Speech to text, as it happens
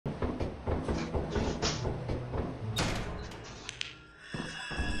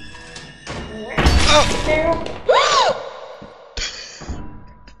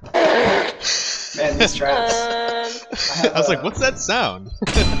Man, these traps. I was like, what's that sound?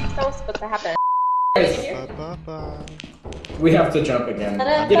 That was supposed to happen. We have to jump again.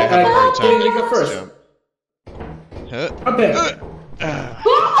 I'm gonna have a hard time You go making this first. jump. Huh? Jump in.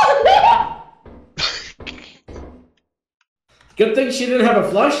 Good thing she didn't have a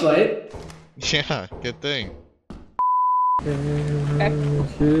flashlight. Yeah, good thing.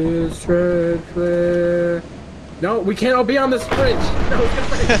 No, we can't all be on this bridge. No,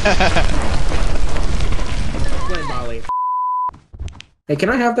 play Molly. Hey, can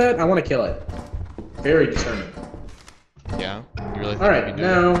I have that? I want to kill it. Very determined. Yeah, you really think All right, we can do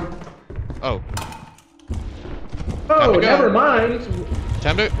now. that? Oh, Oh, to go. never mind.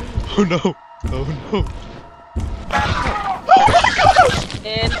 time to. Oh no! Oh no!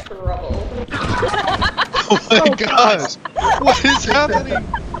 In trouble. Oh my gosh! What is happening?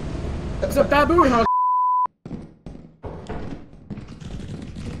 It's a baboon hog.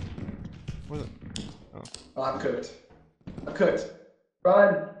 What is it? Oh, I'm cooked. I'm cooked.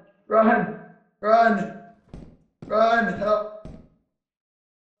 Run! Run! Run! Run! Help!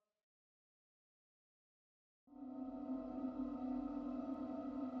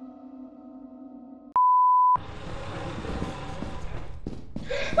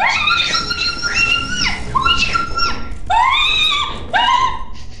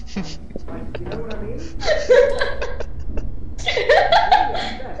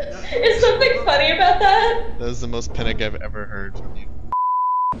 Is something funny about that? That was the most panic I've ever heard from you.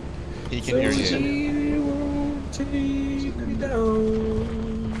 He can hear you. Take me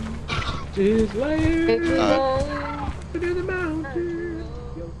down. Just like to the mountain.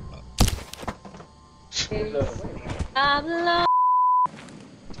 I'm lost.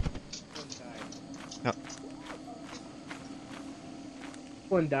 No.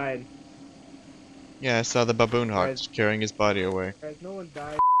 One died. Yeah, I saw the baboon hawk Guys. carrying his body away. Guys, no one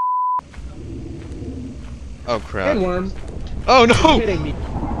died. Oh crap! Pinworm. Oh You're no! kidding me.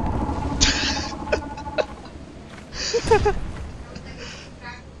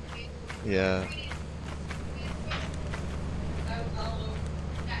 Yeah.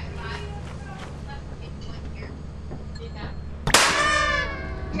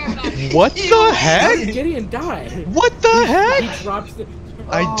 What the heck? Gideon died. What the heck? He dropped the.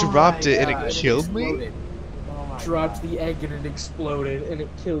 I Oh dropped my it and God, it killed me? exploded. Dropped the egg and it exploded and it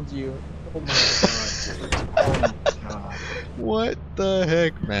killed you. Oh my god. Oh my god. What the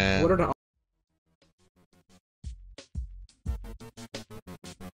heck, man? What an